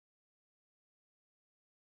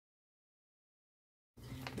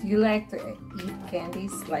Do you like to eat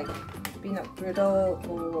candies like peanut brittle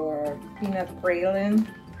or peanut praline?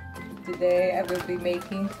 Today I will be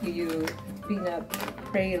making to you peanut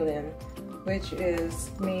praline, which is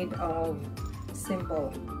made of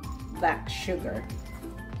simple black sugar.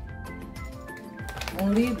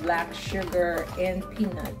 Only black sugar and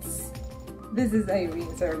peanuts. This is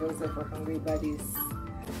Irene Zaragoza for Hungry Buddies.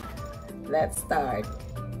 Let's start.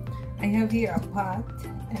 I have here a pot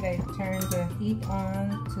and I turn the heat on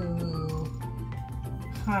to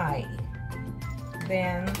high.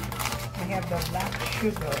 Then I have the black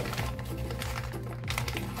sugar.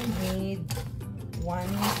 I need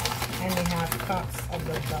 1.5 cups of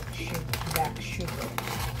the black sugar.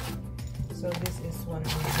 So this is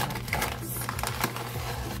 1.5 cups.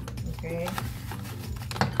 Okay.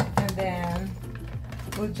 And then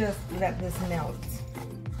we'll just let this melt.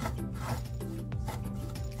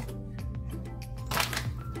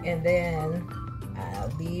 And then I'll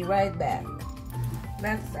be right back.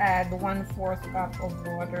 Let's add 1/4 cup of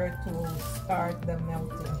water to start the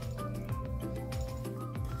melting.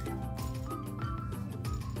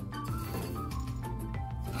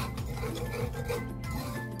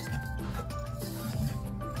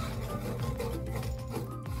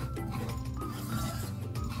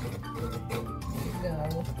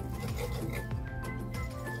 Go.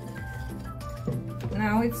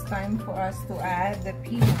 Now it's time for us to add the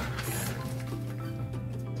peanuts.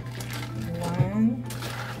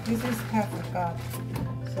 This is 1/2 cup.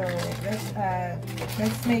 So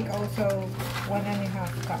let's make also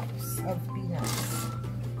 1.5 cups of peanuts.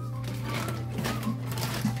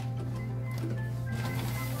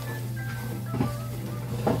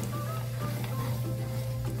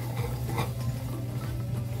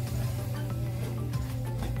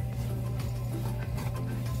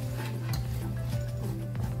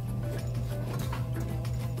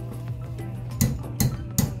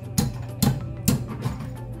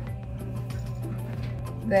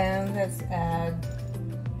 Then let's add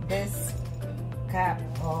this cup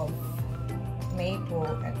of maple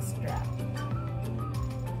extract.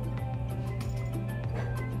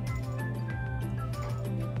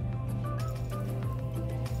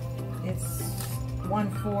 It's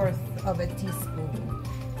 1/4 of a teaspoon.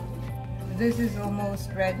 This is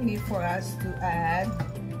almost ready for us to add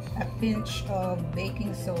a pinch of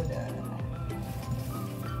baking soda.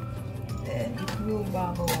 Then it will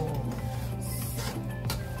bubble.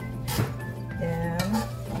 Then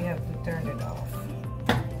we have to turn it off.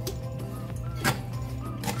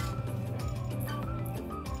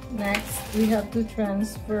 Next, we have to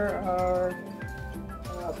transfer our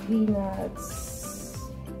peanuts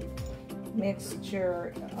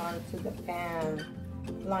mixture onto the pan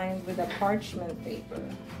lined with a parchment paper.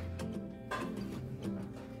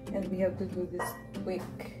 And we have to do this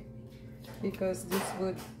quick because this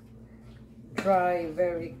would dry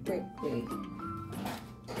very quickly.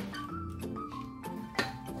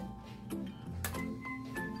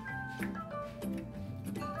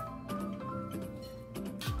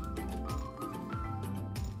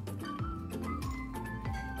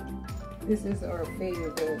 This is our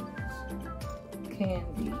favorite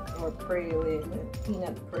candy or praline,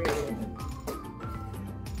 peanut praline.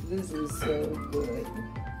 This is so good.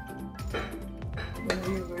 When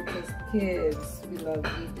we were just kids, we loved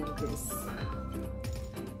eating this.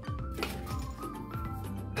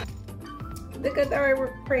 Look at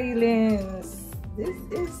our pralines. This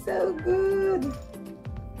is so good.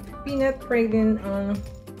 Peanut praline on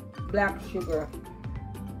black sugar.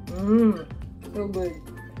 So good.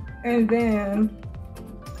 And then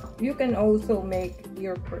you can also make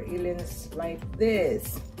your pralines like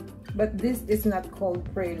this, but this is not called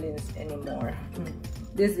pralines anymore.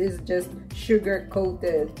 This is just sugar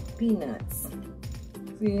coated peanuts.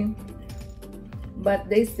 See, but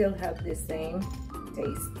they still have the same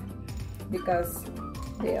taste because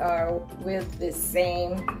they are with the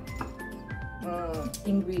same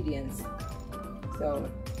ingredients. So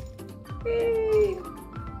hey,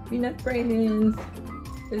 peanut pralines.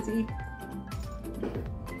 Let's eat.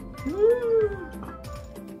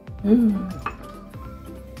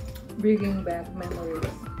 Bringing back memories.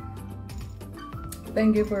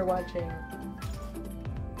 Thank you for watching.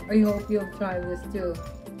 I hope you'll try this too.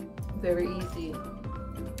 Very easy,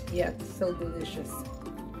 yet so delicious.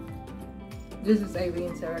 This is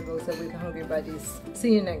Irene Zaragoza with Hungry Buddies.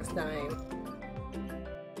 See you next time.